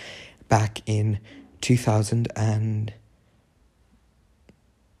Disco back in 2000 and...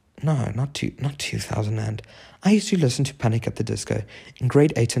 No, not 2000. I used to listen to Panic at the Disco in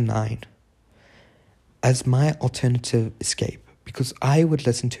grade 8 and 9 as my alternative escape, because I would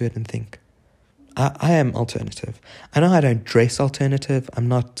listen to it and think, I am alternative. I know I don't dress alternative. I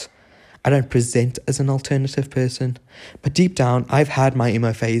don't present as an alternative person. But deep down, I've had my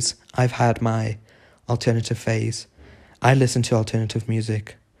emo phase. I've had my alternative phase. I listen to alternative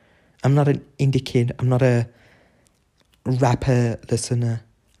music. I'm not an indie kid. I'm not a rapper listener.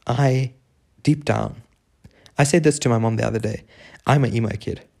 Deep down, I said this to my mom the other day. I'm an emo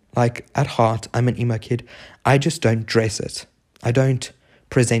kid. Like, at heart, I'm an emo kid. I just don't dress it. I don't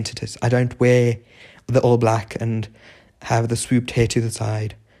present it as. I don't wear the all black and have the swooped hair to the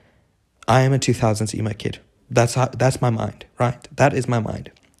side. I am a 2000s emo kid. That's my mind, right? That is my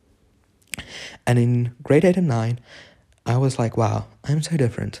mind. And in grade 8 and 9, I was like, wow, I'm so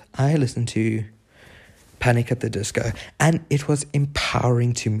different. I listen to Panic at the Disco, and it was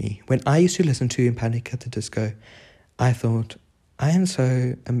empowering to me. When I used to listen to Panic at the Disco, I thought, I am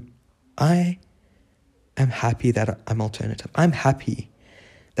happy that I'm alternative. I'm happy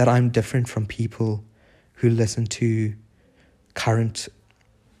that I'm different from people who listen to current,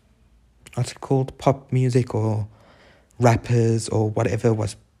 what's it called, pop music or rappers or whatever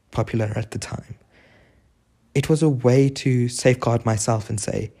was popular at the time. It was a way to safeguard myself and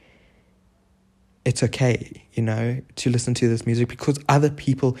say, it's okay, to listen to this music because other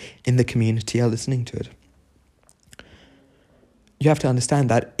people in the community are listening to it. You have to understand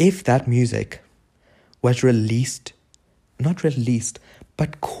that if that music was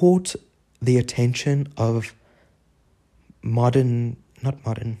but caught the attention of the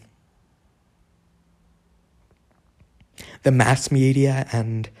mass media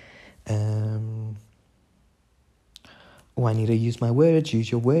and, I need to use my words,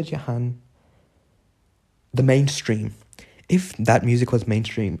 use your words, Johan. The mainstream. If that music was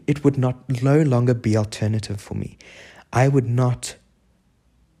mainstream, it would no longer be alternative for me. I would not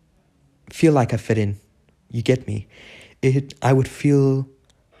feel like I fit in. You get me? I would feel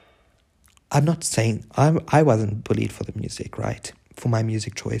I'm not saying I wasn't bullied for the music, right? For my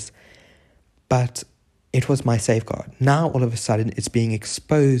music choice. But it was my safeguard. Now, all of a sudden, it's being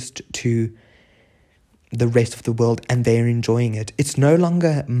exposed to the rest of the world and they're enjoying it. It's no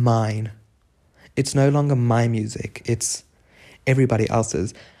longer mine. It's no longer my music. It's everybody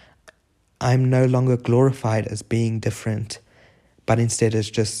else's. I'm no longer glorified as being different, but instead as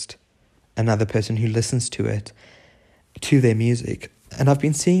just another person who listens to it, to their music. And I've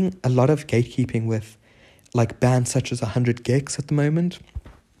been seeing a lot of gatekeeping with like bands such as 100 Gecs at the moment.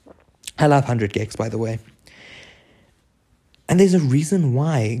 I love 100 Gecs, by the way. And there's a reason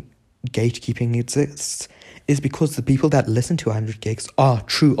why gatekeeping exists, is because the people that listen to 100 Gecs are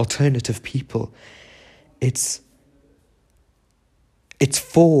true alternative people. It's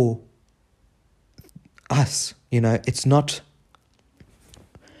for us, it's not...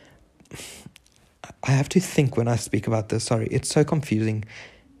 I have to think when I speak about this, sorry, it's so confusing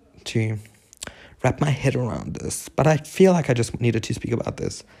to wrap my head around this, but I feel like I just needed to speak about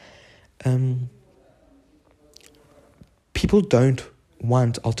this. People don't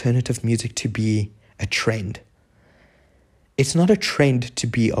want alternative music to be a trend. It's not a trend to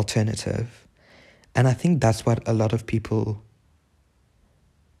be alternative. And I think that's what a lot of people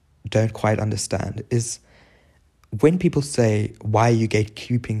don't quite understand, is when people say, why are you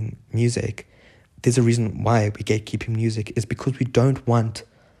gatekeeping music? There's a reason why we're gatekeeping music, is because we don't want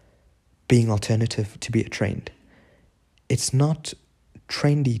being alternative to be a trend. It's not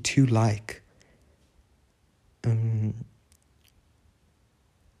trendy to like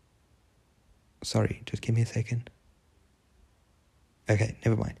sorry, just give me a second. Okay,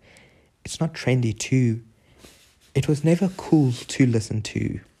 never mind. It's not trendy to... It was never cool to listen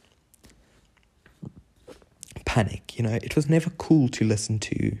to Panic, It was never cool to listen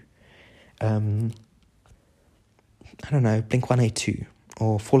to, I don't know, Blink-182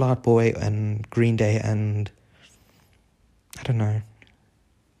 or Fall Out Boy and Green Day and, I don't know,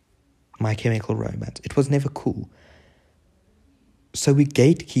 My Chemical Romance. It was never cool. So we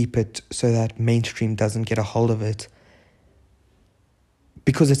gatekeep it so that mainstream doesn't get a hold of it,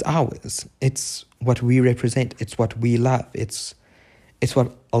 because it's ours. It's what we represent. It's what we love. It's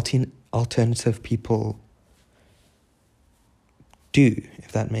what alternative people do,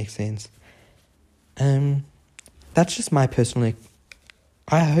 if that makes sense. That's just my personal...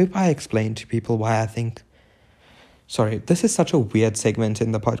 I hope I explained to people why I think... Sorry, this is such a weird segment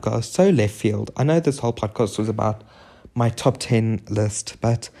in the podcast, so left field. I know this whole podcast was about my top 10 list,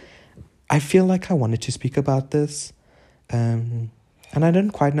 but I feel like I wanted to speak about this, and I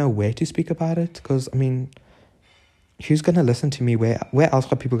didn't quite know where to speak about it, because, who's going to listen to me? Where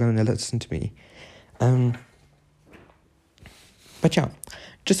else are people going to listen to me? But yeah,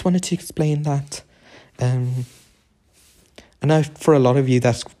 just wanted to explain that. I know for a lot of you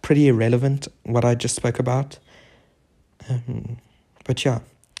that's pretty irrelevant, what I just spoke about. But yeah,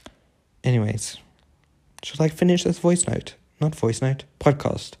 anyways, should I finish this voice note? Not voice note,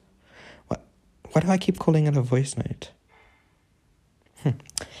 podcast. Why do I keep calling it a voice note?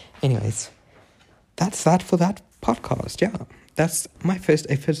 Anyways, that's that for that podcast. Yeah, that's my first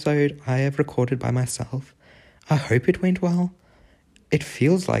episode I have recorded by myself. I hope it went well. It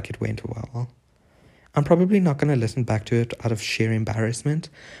feels like it went well. I'm probably not going to listen back to it out of sheer embarrassment,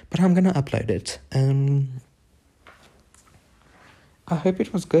 but I'm going to upload it. I hope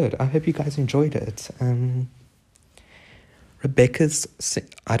it was good. I hope you guys enjoyed it. I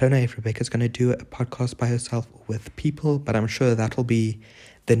don't know if Rebecca's going to do a podcast by herself or with people, but I'm sure that'll be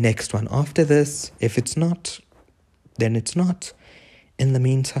the next one after this. If it's not, then it's not. In the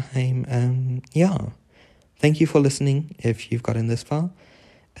meantime, yeah. Thank you for listening if you've gotten this far.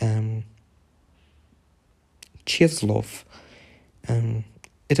 Cheers, love.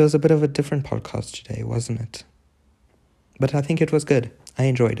 It was a bit of a different podcast today, wasn't it? But I think it was good. I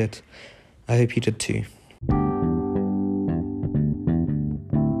enjoyed it. I hope you did too.